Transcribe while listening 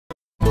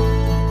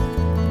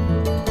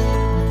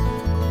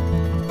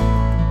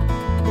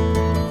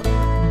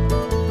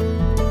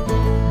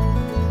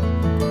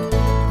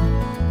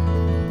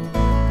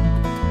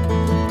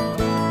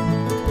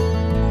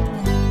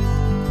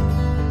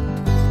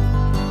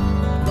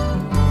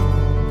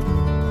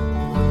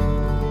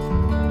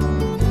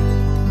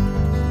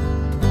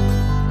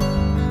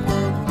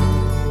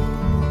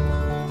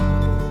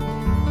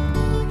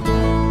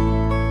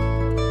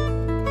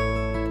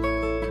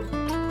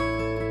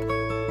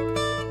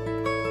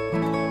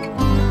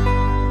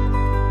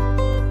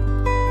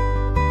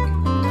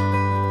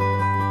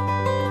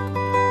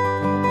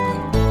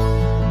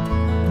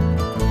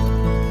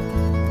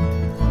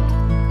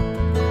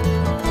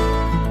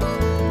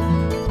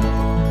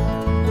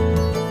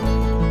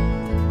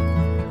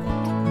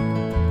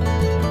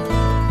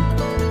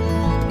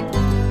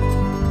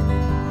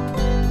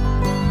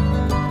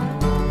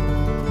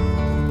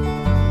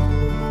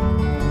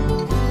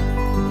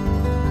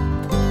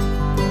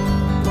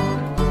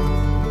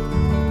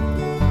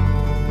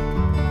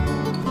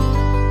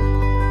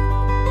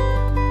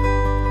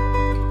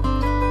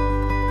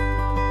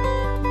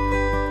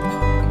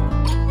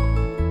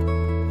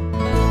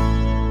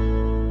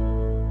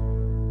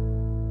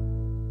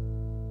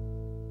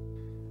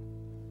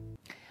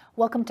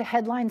Welcome to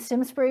Headline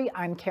Simsbury.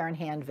 I'm Karen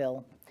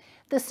Handville.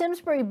 The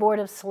Simsbury Board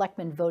of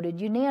Selectmen voted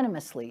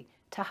unanimously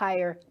to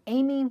hire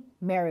Amy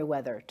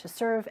Merriweather to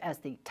serve as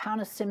the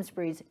Town of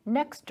Simsbury's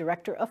next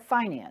Director of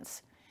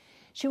Finance.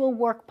 She will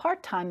work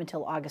part-time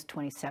until August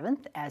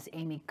 27th, as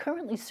Amy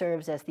currently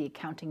serves as the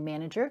accounting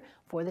manager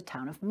for the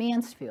Town of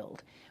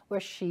Mansfield,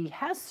 where she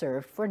has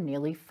served for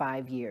nearly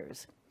 5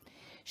 years.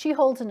 She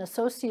holds an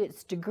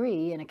associate's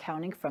degree in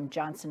accounting from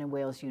Johnson &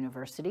 Wales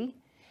University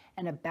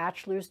and a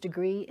bachelor's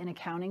degree in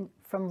accounting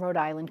from Rhode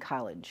Island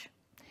College.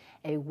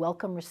 A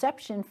welcome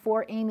reception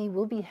for Amy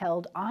will be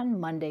held on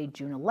Monday,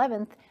 June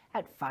 11th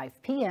at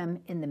 5 p.m.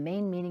 in the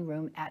main meeting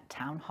room at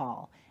Town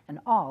Hall, and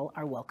all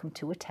are welcome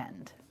to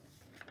attend.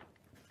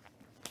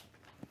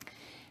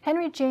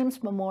 Henry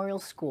James Memorial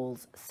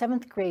School's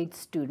 7th grade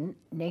student,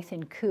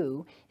 Nathan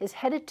Koo, is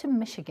headed to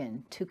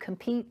Michigan to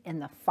compete in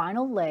the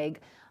final leg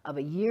of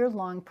a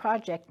year-long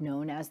project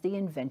known as the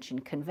Invention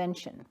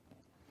Convention.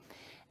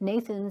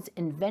 Nathan's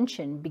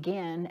invention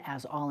began,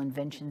 as all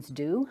inventions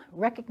do,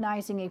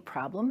 recognizing a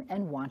problem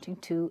and wanting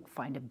to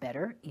find a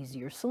better,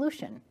 easier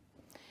solution.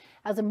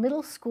 As a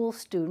middle school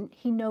student,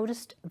 he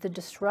noticed the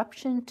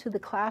disruption to the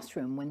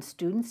classroom when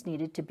students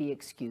needed to be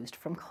excused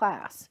from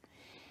class.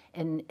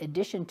 In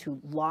addition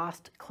to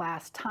lost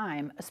class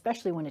time,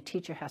 especially when a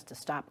teacher has to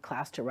stop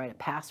class to write a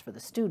pass for the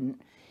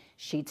student,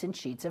 sheets and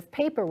sheets of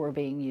paper were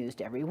being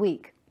used every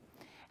week.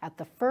 At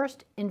the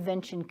first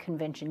Invention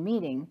Convention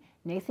meeting,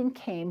 Nathan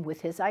came with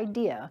his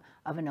idea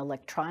of an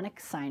electronic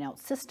sign-out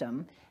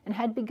system and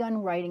had begun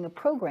writing a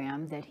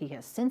program that he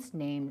has since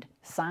named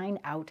Sign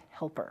Out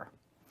Helper.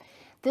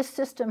 This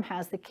system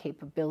has the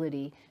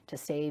capability to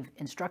save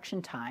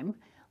instruction time,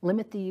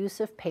 limit the use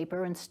of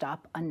paper, and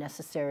stop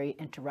unnecessary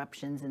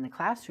interruptions in the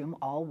classroom,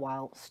 all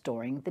while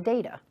storing the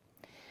data.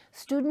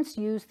 Students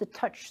use the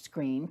touch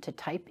screen to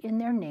type in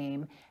their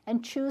name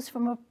and choose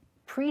from a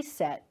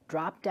preset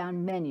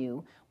drop-down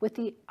menu with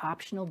the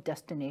optional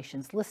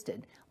destinations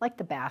listed, like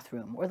the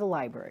bathroom or the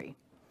library.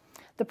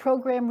 The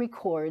program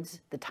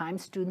records the time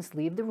students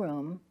leave the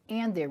room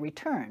and their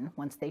return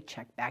once they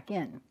check back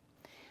in.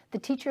 The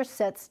teacher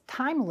sets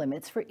time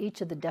limits for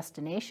each of the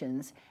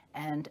destinations,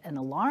 and an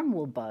alarm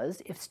will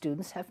buzz if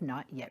students have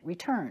not yet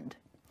returned.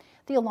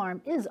 The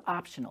alarm is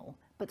optional,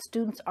 but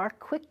students are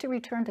quick to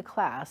return to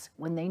class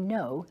when they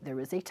know there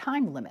is a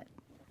time limit.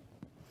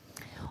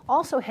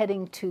 Also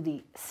heading to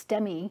the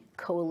STEMI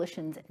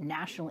Coalition's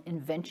National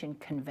Invention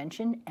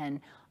Convention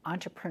and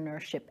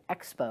Entrepreneurship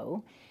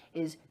Expo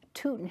is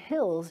Tooten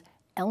Hill's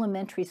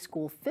elementary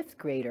school 5th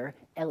grader,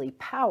 Ellie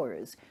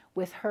Powers,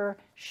 with her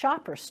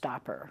Shopper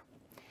Stopper.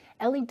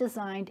 Ellie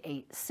designed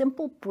a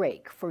simple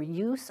brake for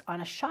use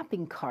on a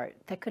shopping cart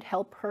that could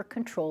help her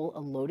control a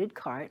loaded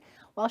cart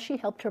while she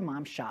helped her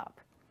mom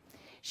shop.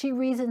 She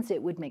reasons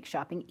it would make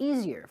shopping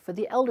easier for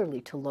the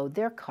elderly to load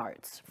their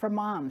carts, for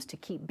moms to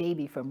keep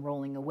baby from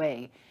rolling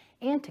away,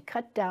 and to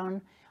cut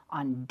down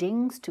on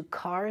dings to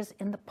cars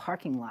in the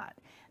parking lot.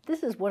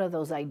 This is one of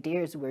those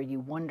ideas where you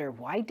wonder,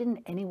 why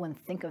didn't anyone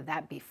think of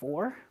that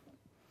before?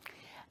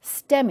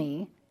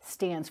 STEMI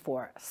stands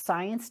for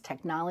Science,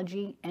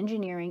 Technology,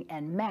 Engineering,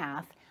 and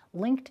Math,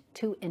 linked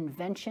to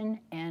invention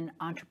and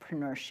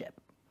entrepreneurship.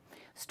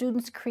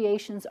 Students'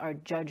 creations are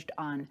judged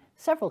on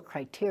several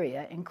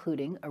criteria,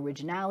 including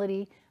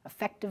originality,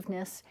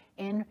 effectiveness,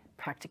 and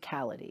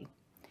practicality.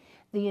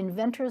 The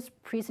inventor's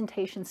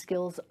presentation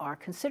skills are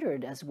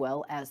considered, as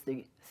well as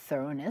the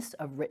thoroughness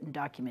of written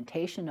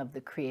documentation of the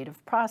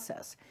creative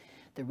process,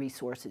 the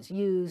resources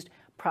used,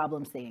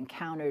 problems they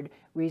encountered,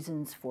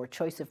 reasons for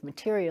choice of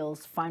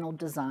materials, final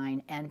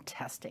design, and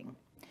testing.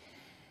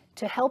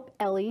 To help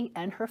Ellie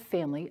and her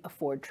family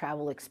afford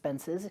travel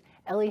expenses,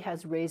 Ellie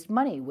has raised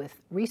money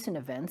with recent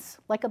events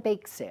like a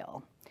bake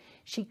sale.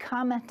 She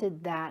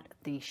commented that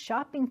the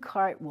shopping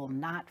cart will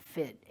not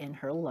fit in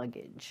her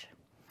luggage.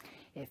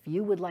 If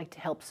you would like to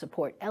help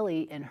support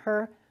Ellie in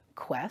her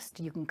quest,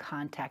 you can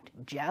contact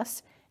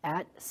Jess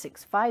at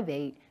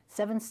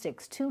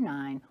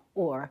 658-7629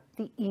 or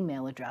the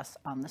email address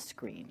on the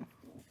screen.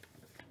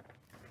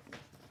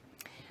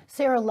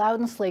 Sarah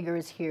Loudenslager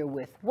is here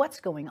with what's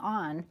going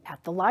on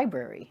at the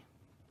library.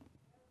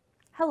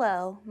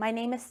 Hello, my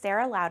name is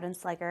Sarah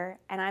Loudenslager,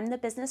 and I'm the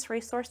Business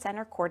Resource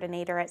Center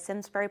Coordinator at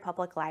Simsbury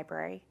Public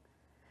Library.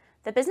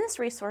 The Business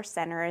Resource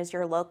Center is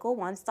your local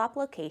one-stop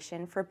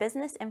location for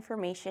business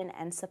information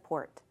and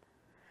support.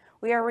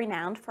 We are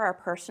renowned for our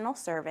personal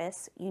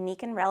service,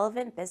 unique and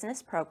relevant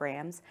business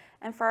programs,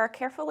 and for our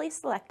carefully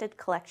selected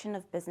collection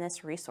of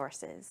business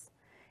resources.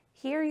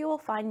 Here you will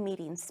find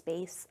meeting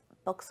space,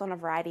 books on a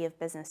variety of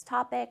business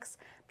topics,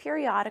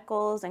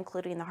 periodicals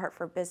including the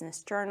Hartford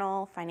Business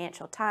Journal,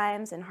 Financial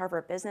Times, and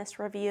Harvard Business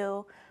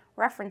Review,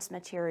 reference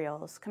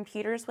materials,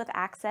 computers with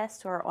access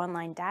to our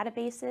online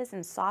databases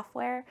and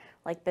software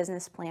like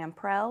Business Plan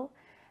Pro,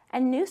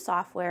 and new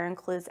software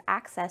includes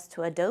access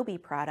to Adobe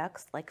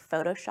products like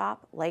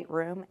Photoshop,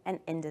 Lightroom,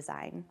 and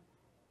InDesign.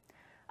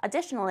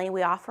 Additionally,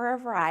 we offer a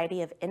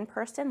variety of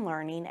in-person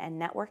learning and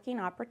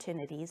networking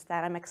opportunities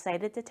that I'm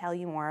excited to tell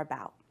you more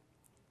about.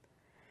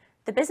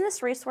 The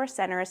Business Resource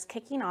Center is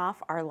kicking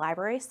off our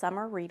library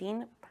summer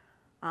reading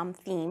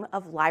theme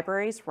of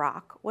Libraries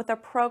Rock with a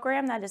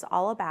program that is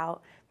all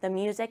about the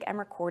music and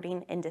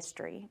recording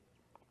industry.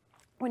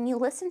 When you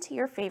listen to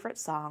your favorite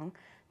song,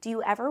 do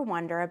you ever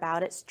wonder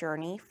about its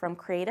journey from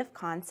creative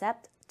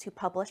concept to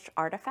published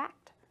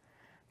artifact?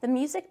 The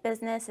music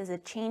business is a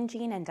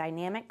changing and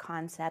dynamic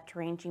concept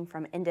ranging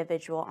from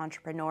individual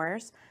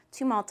entrepreneurs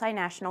to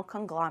multinational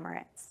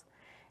conglomerates.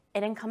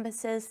 It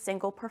encompasses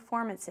single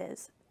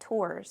performances,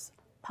 tours,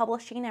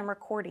 publishing and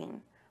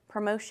recording,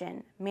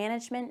 promotion,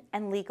 management,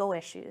 and legal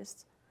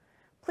issues.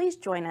 Please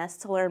join us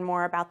to learn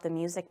more about the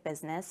music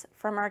business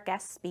from our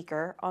guest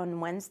speaker on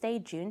Wednesday,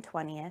 June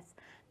 20th,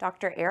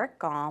 Dr. Eric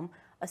Galm,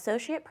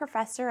 Associate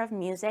Professor of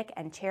Music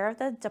and Chair of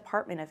the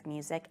Department of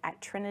Music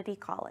at Trinity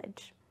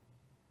College.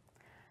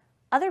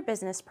 Other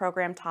business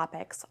program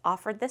topics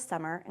offered this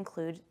summer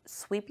include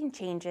sweeping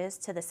changes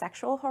to the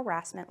sexual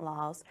harassment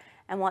laws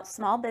and what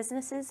small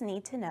businesses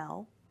need to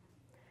know,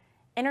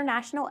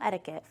 international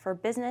etiquette for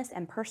business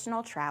and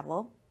personal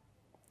travel,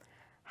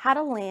 how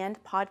to land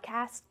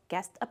podcast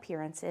guest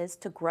appearances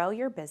to grow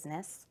your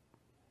business,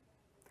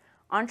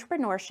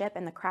 entrepreneurship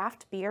in the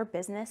craft beer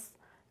business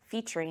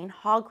featuring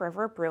Hog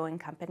River Brewing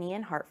Company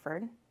in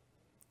Hartford,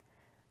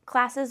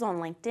 classes on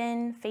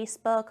LinkedIn,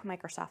 Facebook,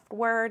 Microsoft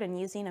Word, and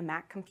using a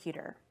Mac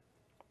computer.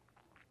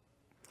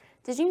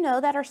 Did you know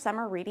that our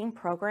summer reading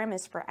program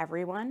is for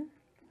everyone?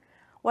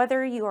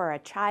 Whether you are a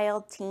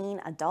child,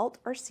 teen, adult,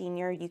 or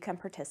senior, you can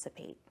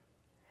participate.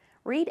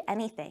 Read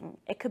anything.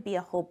 It could be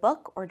a whole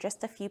book or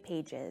just a few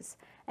pages,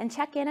 and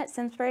check in at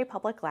Simsbury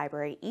Public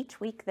Library each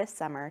week this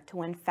summer to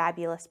win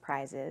fabulous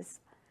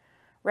prizes.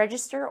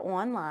 Register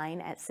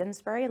online at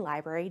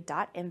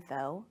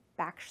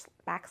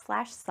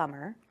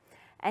simsburylibrary.info/summer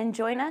and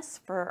join us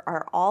for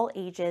our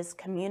all-ages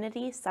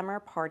community summer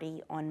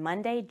party on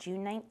Monday,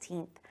 June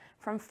 19th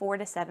from 4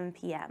 to 7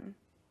 p.m.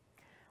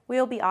 We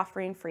will be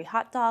offering free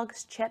hot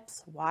dogs,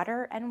 chips,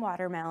 water, and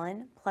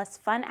watermelon, plus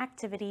fun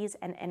activities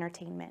and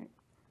entertainment.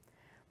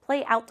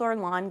 Play outdoor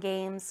lawn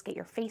games, get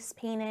your face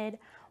painted,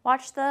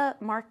 watch the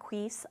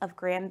Marquis of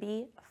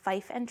Granby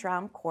Fife and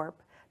Drum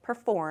Corp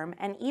perform,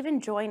 and even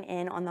join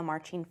in on the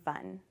marching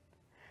fun.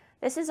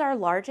 This is our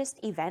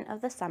largest event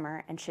of the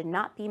summer and should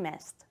not be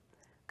missed.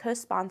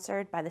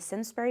 Co-sponsored by the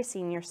Simsbury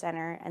Senior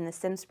Center and the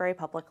Simsbury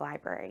Public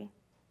Library.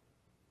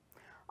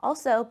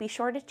 Also, be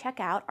sure to check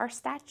out our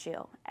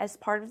statue as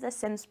part of the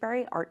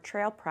Simsbury Art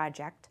Trail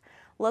project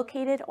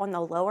located on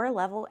the lower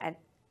level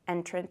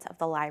entrance of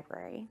the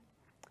library.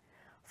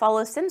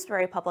 Follow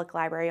Simsbury Public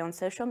Library on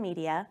social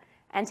media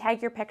and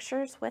tag your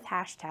pictures with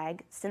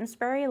hashtag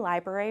Simsbury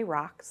Library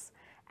Rocks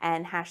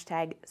and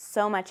hashtag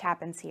So Much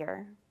Happens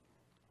Here.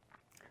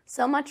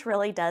 So much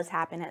really does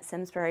happen at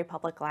Simsbury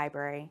Public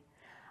Library.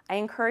 I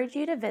encourage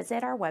you to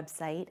visit our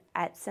website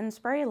at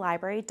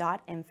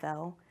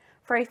simsburylibrary.info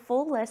for a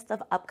full list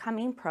of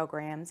upcoming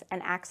programs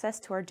and access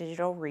to our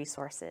digital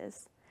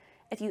resources.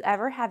 If you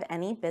ever have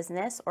any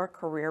business or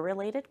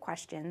career-related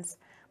questions,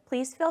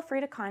 please feel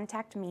free to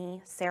contact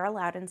me, Sarah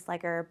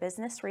Loudenslager,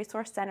 Business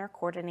Resource Center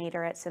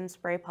Coordinator at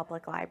Simsbury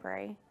Public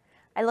Library.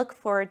 I look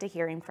forward to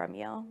hearing from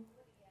you.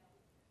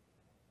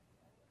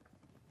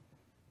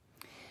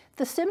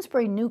 The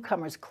Simsbury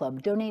Newcomers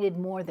Club donated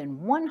more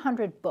than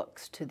 100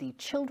 books to the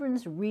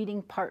Children's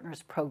Reading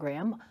Partners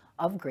Program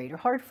of Greater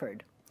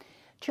Hartford.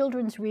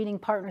 Children's Reading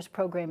Partners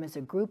Program is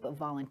a group of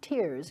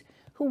volunteers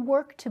who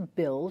work to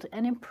build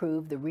and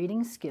improve the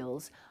reading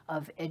skills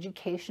of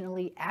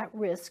educationally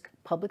at-risk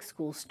public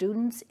school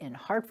students in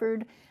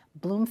Hartford,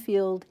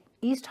 Bloomfield,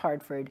 East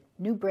Hartford,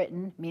 New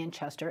Britain,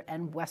 Manchester,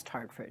 and West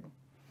Hartford.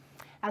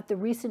 At the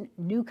recent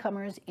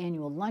Newcomers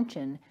Annual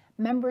Luncheon,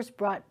 members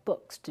brought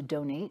books to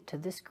donate to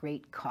this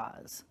great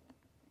cause.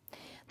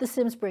 The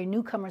Simsbury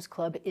Newcomers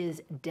Club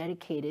is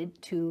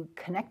dedicated to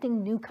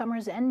connecting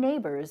newcomers and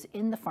neighbors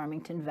in the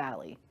Farmington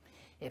Valley.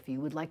 If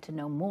you would like to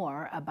know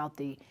more about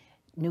the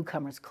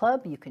Newcomers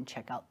Club, you can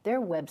check out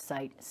their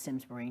website,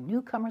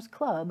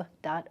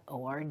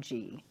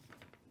 simsburynewcomersclub.org.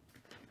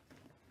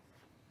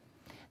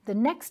 The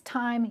next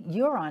time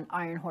you're on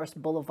Iron Horse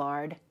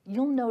Boulevard,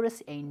 you'll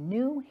notice a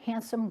new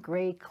handsome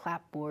gray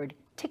clapboard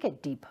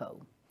ticket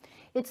depot.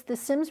 It's the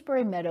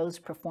Simsbury Meadows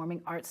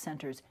Performing Arts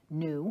Center's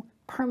new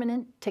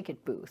permanent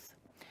ticket booth.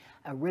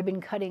 A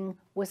ribbon cutting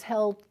was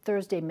held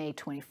Thursday, May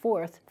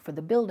 24th for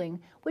the building,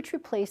 which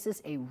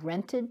replaces a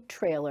rented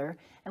trailer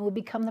and will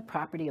become the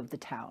property of the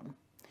town.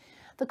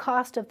 The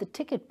cost of the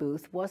ticket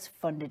booth was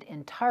funded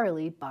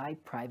entirely by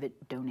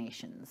private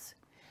donations.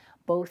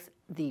 Both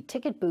the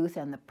ticket booth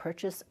and the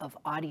purchase of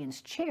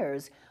audience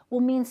chairs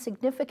will mean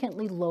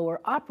significantly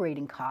lower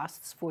operating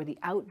costs for the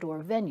outdoor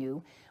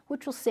venue,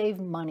 which will save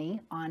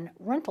money on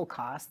rental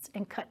costs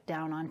and cut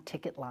down on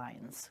ticket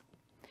lines.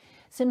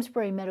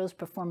 Simsbury Meadows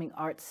Performing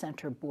Arts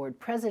Center Board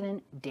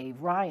President Dave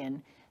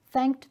Ryan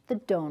thanked the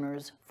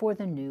donors for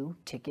the new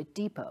ticket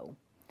depot.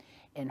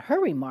 In her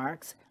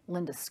remarks,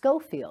 Linda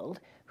Schofield,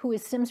 who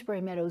is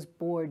Simsbury Meadows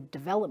Board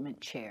Development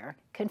Chair,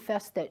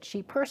 confessed that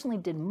she personally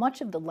did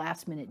much of the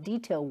last-minute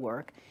detail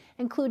work,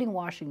 including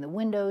washing the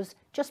windows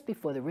just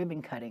before the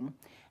ribbon cutting,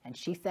 and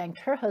she thanked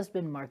her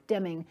husband, Mark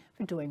Deming,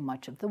 for doing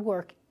much of the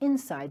work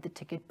inside the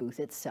ticket booth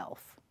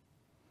itself.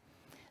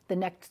 The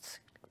next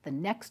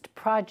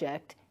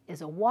project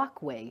is a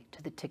walkway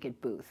to the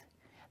ticket booth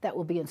that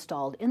will be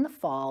installed in the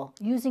fall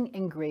using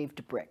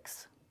engraved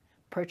bricks.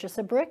 Purchase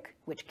a brick,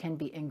 which can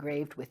be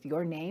engraved with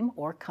your name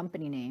or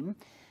company name,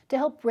 to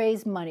help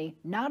raise money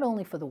not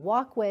only for the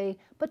walkway,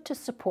 but to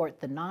support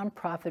the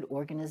nonprofit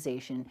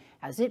organization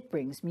as it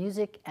brings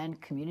music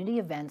and community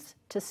events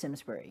to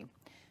Simsbury.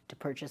 To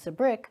purchase a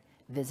brick,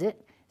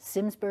 visit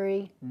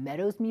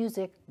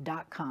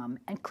simsburymeadowsmusic.com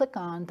and click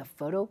on the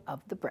photo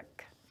of the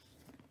brick.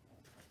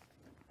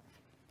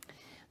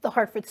 The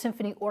Hartford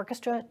Symphony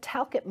Orchestra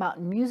Talcott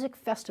Mountain Music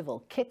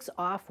Festival kicks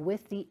off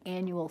with the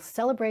annual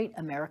Celebrate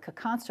America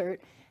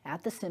concert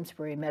at the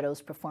Simsbury Meadows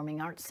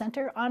Performing Arts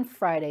Center on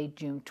Friday,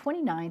 June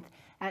 29th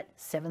at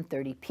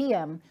 7:30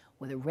 p.m.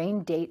 with a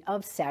rain date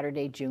of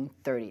Saturday, June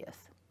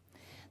 30th.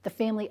 The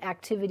family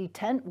activity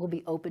tent will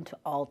be open to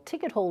all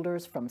ticket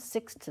holders from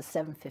 6 to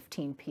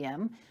 7:15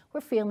 p.m.,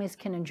 where families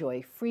can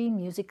enjoy free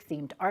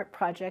music-themed art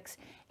projects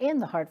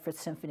and the Hartford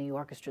Symphony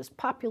Orchestra's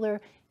popular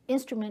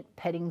instrument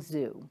petting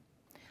zoo.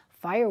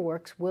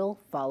 Fireworks will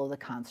follow the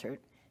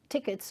concert.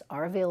 Tickets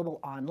are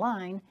available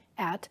online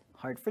at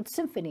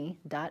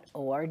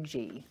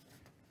hartfordsymphony.org.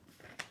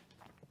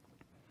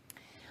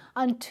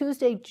 On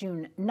Tuesday,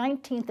 June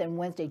 19th and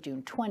Wednesday,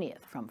 June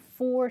 20th from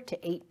 4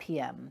 to 8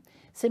 p.m.,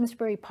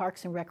 Simsbury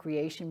Parks and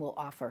Recreation will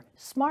offer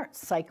Smart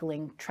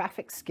Cycling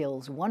Traffic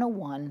Skills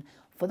 101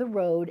 for the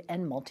road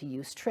and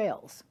multi-use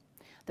trails.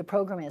 The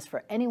program is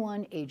for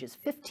anyone ages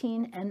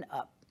 15 and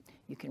up.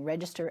 You can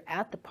register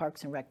at the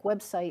Parks and Rec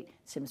website,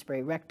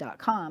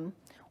 simsburyrec.com,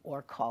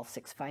 or call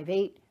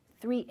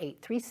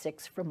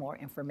 658-3836 for more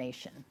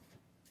information.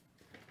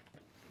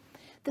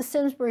 The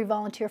Simsbury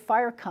Volunteer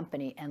Fire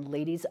Company and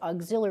Ladies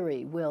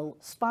Auxiliary will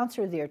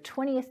sponsor their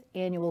 20th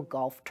annual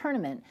golf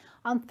tournament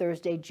on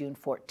Thursday, June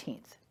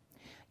 14th.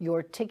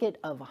 Your ticket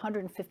of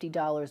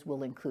 $150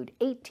 will include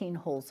 18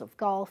 holes of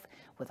golf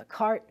with a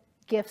cart,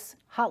 gifts,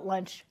 hot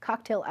lunch,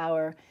 cocktail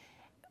hour,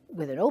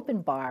 with an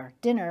open bar,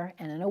 dinner,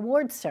 and an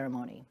awards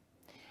ceremony.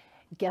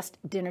 Guest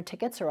dinner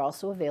tickets are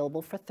also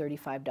available for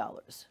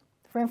 $35.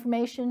 For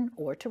information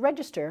or to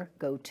register,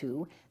 go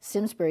to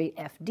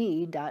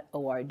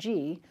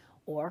simsburyfd.org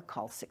or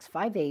call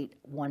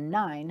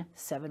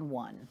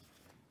 658-1971.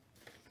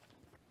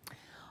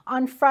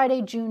 On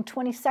Friday, June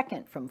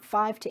 22nd from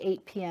 5 to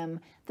 8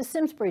 p.m., the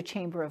Simsbury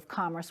Chamber of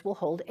Commerce will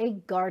hold a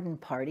garden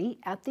party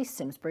at the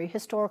Simsbury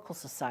Historical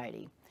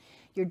Society.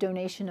 Your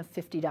donation of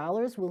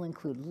 $50 will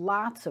include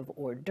lots of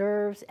hors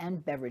d'oeuvres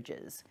and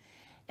beverages.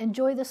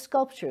 Enjoy the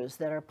sculptures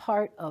that are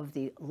part of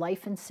the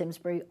Life in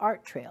Simsbury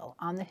Art Trail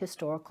on the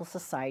Historical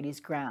Society's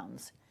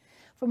grounds.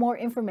 For more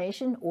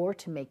information or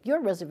to make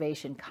your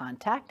reservation,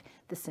 contact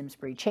the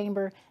Simsbury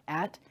Chamber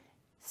at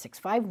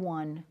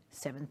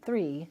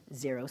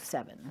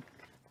 651-7307.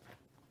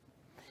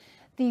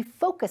 The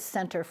Focus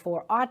Center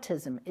for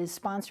Autism is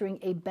sponsoring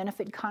a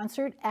benefit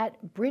concert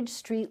at Bridge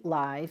Street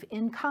Live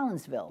in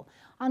Collinsville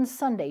on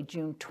Sunday,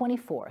 June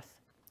 24th.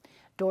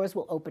 Doors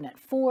will open at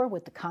 4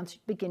 with the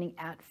concert beginning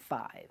at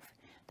 5.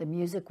 The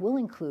music will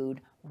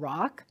include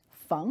rock,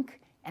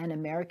 funk, and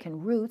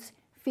American roots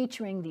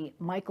featuring the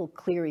Michael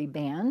Cleary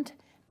Band,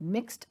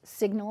 Mixed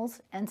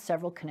Signals, and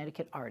several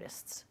Connecticut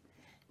artists.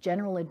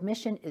 General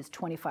admission is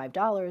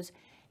 $25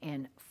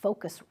 and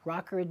Focus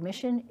Rocker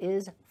admission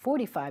is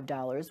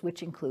 $45,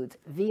 which includes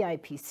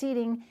VIP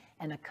seating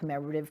and a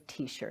commemorative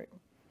t-shirt.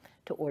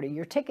 To order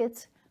your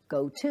tickets,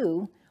 go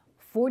to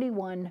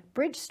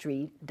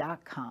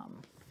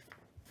 41bridgestreet.com.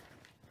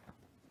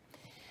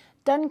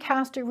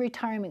 Doncaster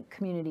Retirement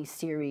Community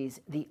Series,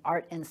 The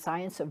Art and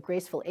Science of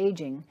Graceful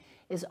Aging,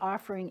 is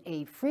offering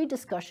a free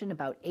discussion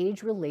about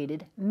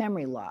age-related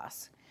memory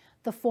loss.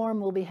 The forum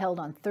will be held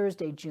on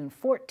Thursday, June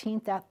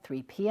 14th at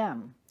 3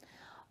 p.m.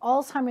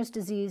 Alzheimer's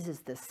disease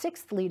is the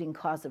 6th leading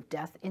cause of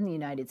death in the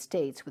United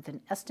States, with an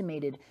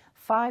estimated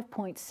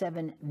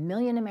 5.7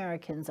 million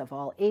Americans of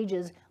all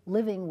ages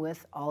living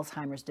with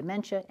Alzheimer's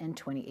dementia in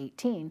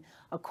 2018,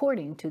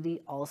 according to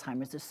the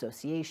Alzheimer's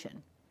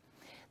Association.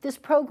 This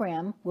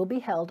program will be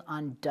held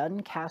on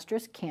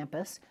Doncaster's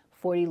campus,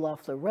 40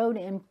 Loeffler Road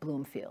in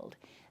Bloomfield.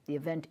 The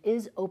event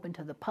is open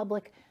to the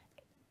public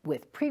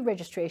with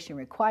pre-registration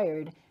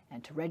required,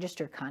 and to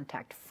register,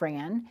 contact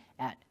Fran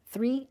at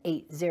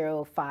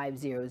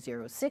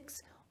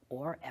 380-5006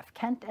 or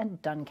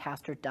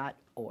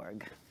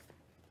fkent@doncaster.org.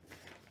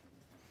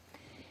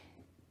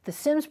 The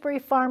Simsbury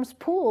Farms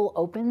Pool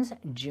opens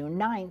June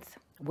 9th.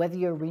 Whether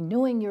you're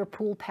renewing your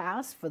pool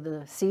pass for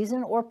the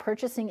season or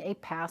purchasing a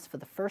pass for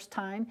the first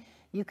time,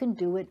 you can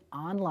do it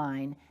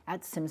online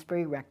at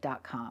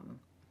simsburyrec.com.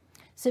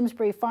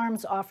 Simsbury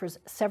Farms offers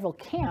several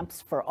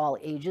camps for all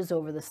ages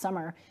over the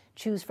summer.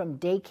 Choose from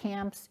day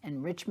camps,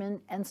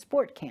 enrichment, and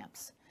sport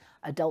camps.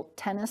 adult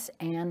tennis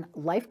and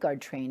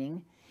lifeguard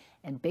training,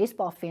 and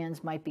baseball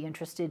fans might be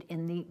interested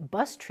in the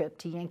bus trip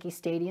to Yankee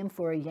Stadium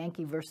for a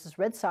Yankee versus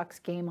Red Sox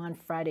game on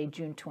Friday,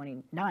 June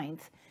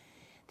 29th.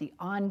 The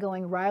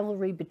ongoing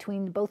rivalry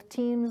between both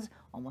teams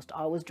almost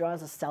always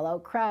draws a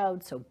sellout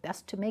crowd, so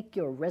best to make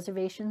your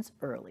reservations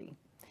early.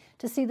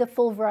 To see the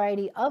full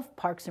variety of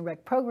Parks and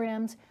Rec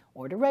programs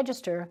or to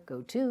register,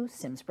 go to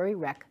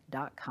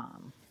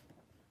simsburyrec.com.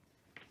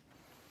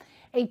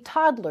 A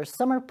toddler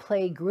summer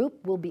play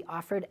group will be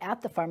offered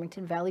at the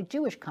Farmington Valley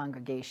Jewish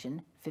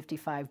Congregation,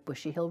 55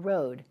 Bushy Hill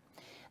Road.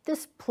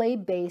 This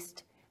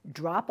play-based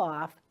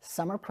drop-off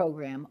summer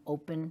program,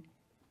 open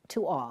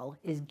to all,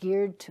 is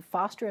geared to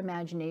foster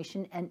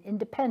imagination and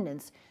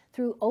independence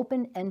through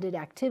open-ended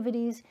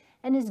activities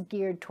and is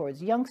geared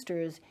towards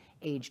youngsters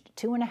aged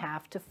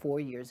 2.5 to 4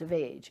 years of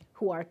age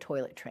who are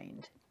toilet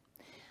trained.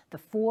 The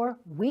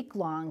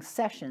 4-week-long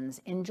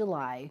sessions in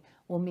July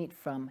will meet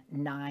from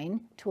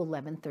 9 to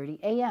 11:30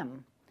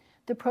 a.m.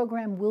 The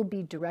program will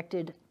be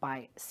directed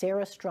by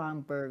Sarah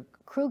Stromberg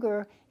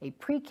Kruger, a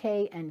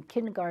pre-K and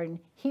kindergarten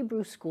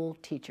Hebrew school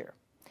teacher.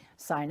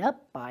 Sign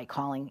up by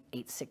calling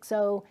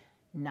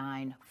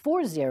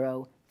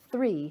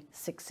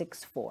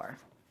 860-940-3664.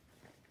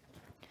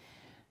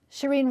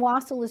 Sharene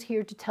Wassal is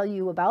here to tell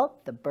you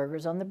about the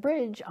Burgers on the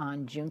Bridge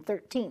on June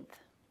 13th.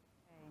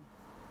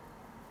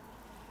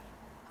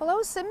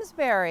 Hello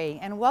Simsbury,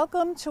 and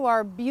welcome to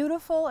our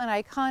beautiful and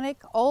iconic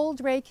Old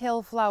Drake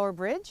Hill Flower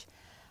Bridge.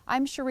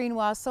 I'm Sharene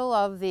Wassal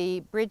of the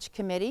Bridge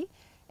Committee,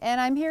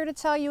 and I'm here to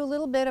tell you a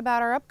little bit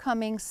about our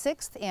upcoming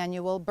 6th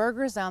annual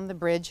Burgers on the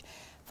Bridge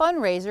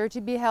fundraiser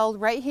to be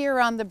held right here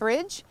on the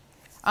bridge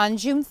on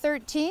June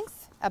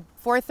 13th at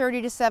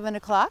 4:30 to 7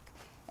 o'clock.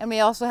 And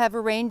we also have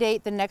a rain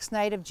date the next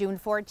night of June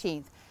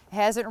 14th. It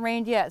hasn't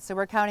rained yet, so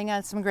we're counting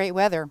on some great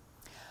weather.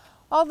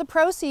 All the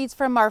proceeds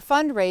from our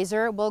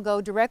fundraiser will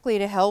go directly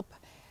to help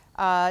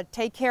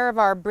take care of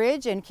our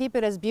bridge and keep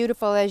it as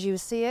beautiful as you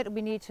see it.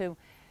 We need to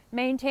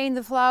maintain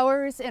the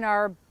flowers in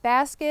our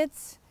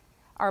baskets,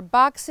 our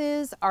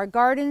boxes, our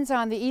gardens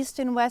on the east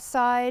and west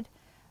side,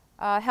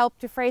 help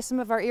defray some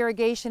of our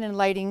irrigation and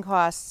lighting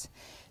costs.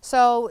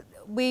 So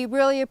we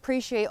really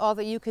appreciate all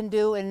that you can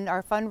do in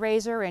our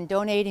fundraiser and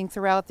donating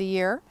throughout the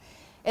year,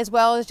 as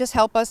well as just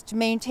help us to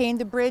maintain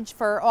the bridge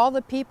for all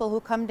the people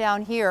who come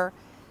down here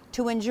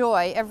to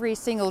enjoy every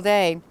single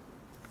day.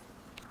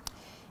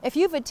 If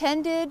you've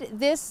attended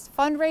this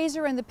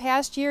fundraiser in the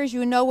past years,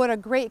 you know what a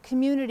great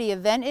community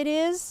event it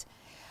is.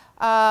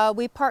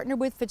 We partner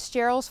with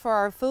Fitzgerald's for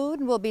our food,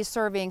 and we'll be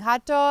serving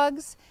hot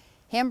dogs,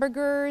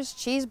 hamburgers,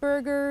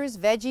 cheeseburgers,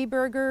 veggie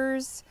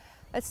burgers.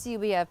 Let's see,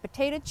 we have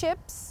potato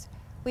chips,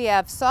 we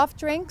have soft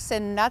drinks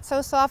and not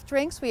so soft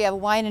drinks, we have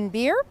wine and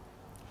beer,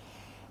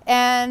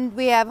 and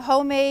we have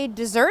homemade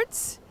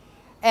desserts.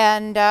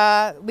 And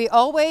we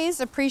always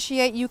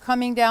appreciate you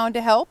coming down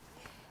to help.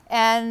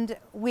 And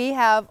we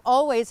have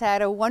always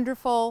had a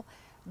wonderful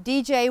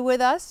DJ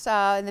with us.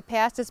 In the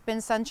past, it's been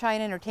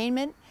Sunshine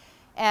Entertainment.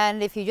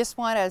 And if you just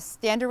want to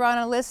stand around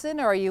and listen,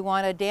 or you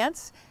want to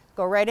dance,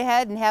 go right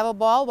ahead and have a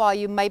ball while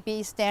you might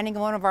be standing in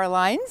one of our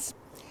lines.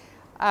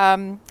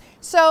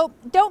 So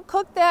don't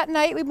cook that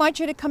night. We want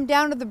you to come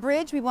down to the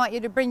bridge. We want you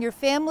to bring your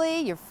family,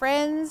 your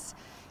friends,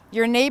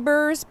 your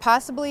neighbors,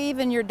 possibly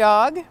even your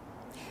dog.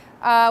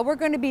 We're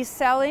going to be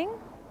selling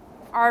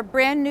our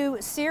brand new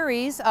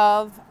series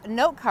of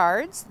note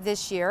cards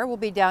this year. We'll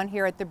be down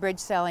here at the bridge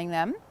selling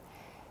them,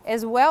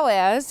 as well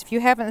as, if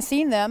you haven't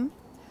seen them,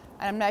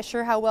 and I'm not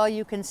sure how well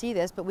you can see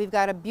this, but we've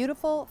got a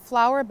beautiful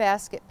flower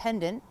basket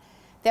pendant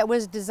that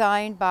was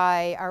designed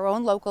by our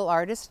own local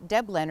artist,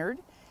 Deb Leonard,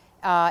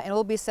 and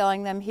we'll be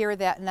selling them here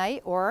that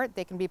night, or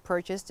they can be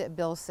purchased at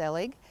Bill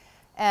Selig.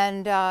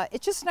 And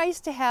it's just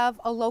nice to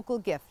have a local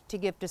gift to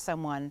give to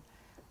someone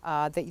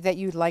that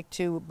you'd like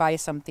to buy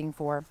something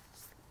for.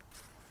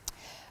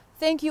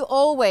 Thank you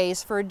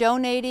always for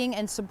donating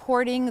and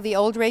supporting the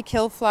Old Drake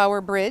Hill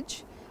Flower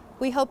Bridge.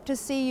 We hope to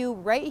see you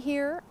right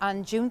here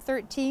on June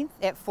 13th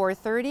at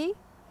 4:30.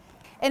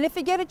 And if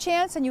you get a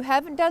chance and you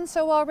haven't done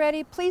so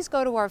already, please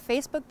go to our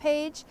Facebook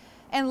page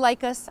and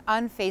like us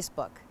on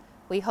Facebook.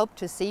 We hope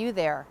to see you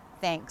there.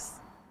 Thanks.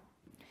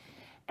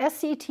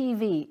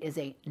 SCTV is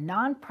a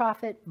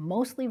nonprofit,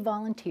 mostly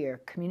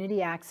volunteer,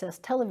 community access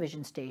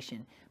television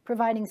station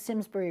providing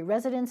Simsbury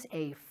residents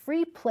a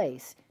free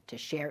place to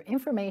share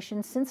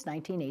information since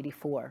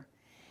 1984.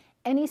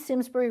 Any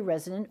Simsbury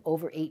resident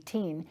over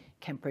 18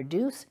 can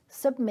produce,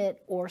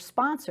 submit, or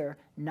sponsor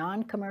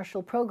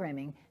non-commercial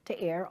programming to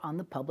air on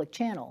the public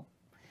channel.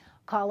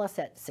 Call us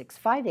at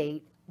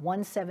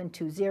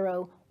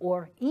 658-1720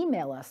 or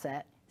email us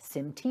at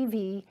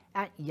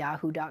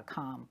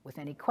simtv@yahoo.com with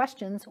any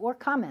questions or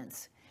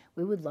comments.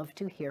 We would love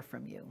to hear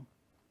from you.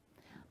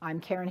 I'm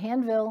Karen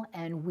Handville,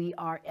 and we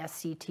are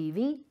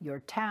SCTV, your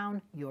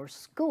town, your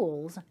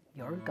schools,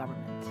 your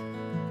government.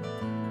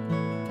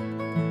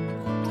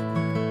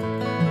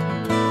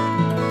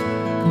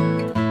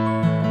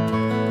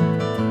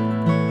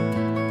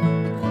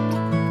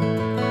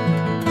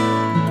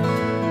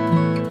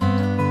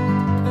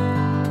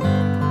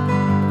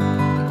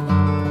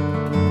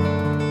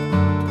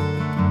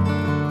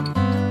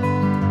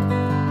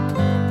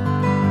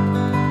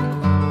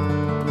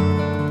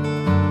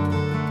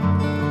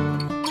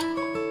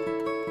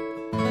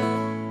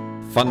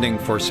 Funding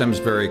for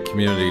Simsbury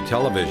Community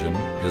Television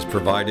is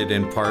provided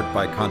in part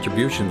by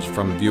contributions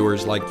from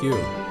viewers like you.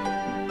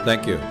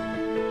 Thank you.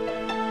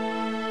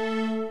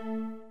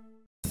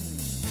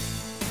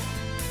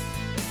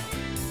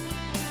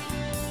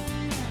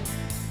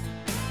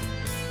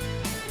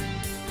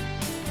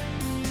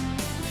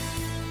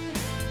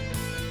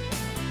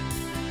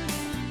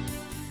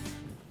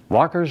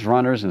 Walkers,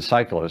 runners, and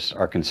cyclists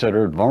are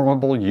considered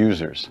vulnerable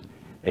users.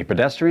 A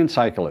pedestrian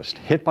cyclist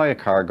hit by a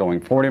car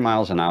going 40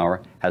 miles an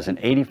hour has an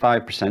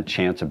 85%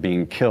 chance of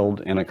being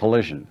killed in a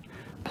collision.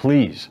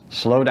 Please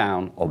slow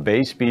down,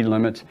 obey speed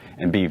limits,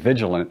 and be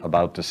vigilant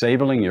about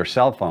disabling your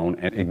cell phone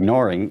and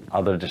ignoring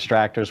other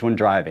distractors when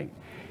driving.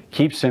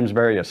 Keep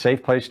Simsbury a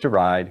safe place to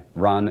ride,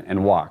 run,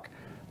 and walk.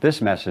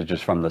 This message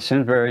is from the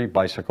Simsbury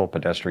Bicycle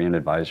Pedestrian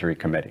Advisory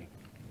Committee.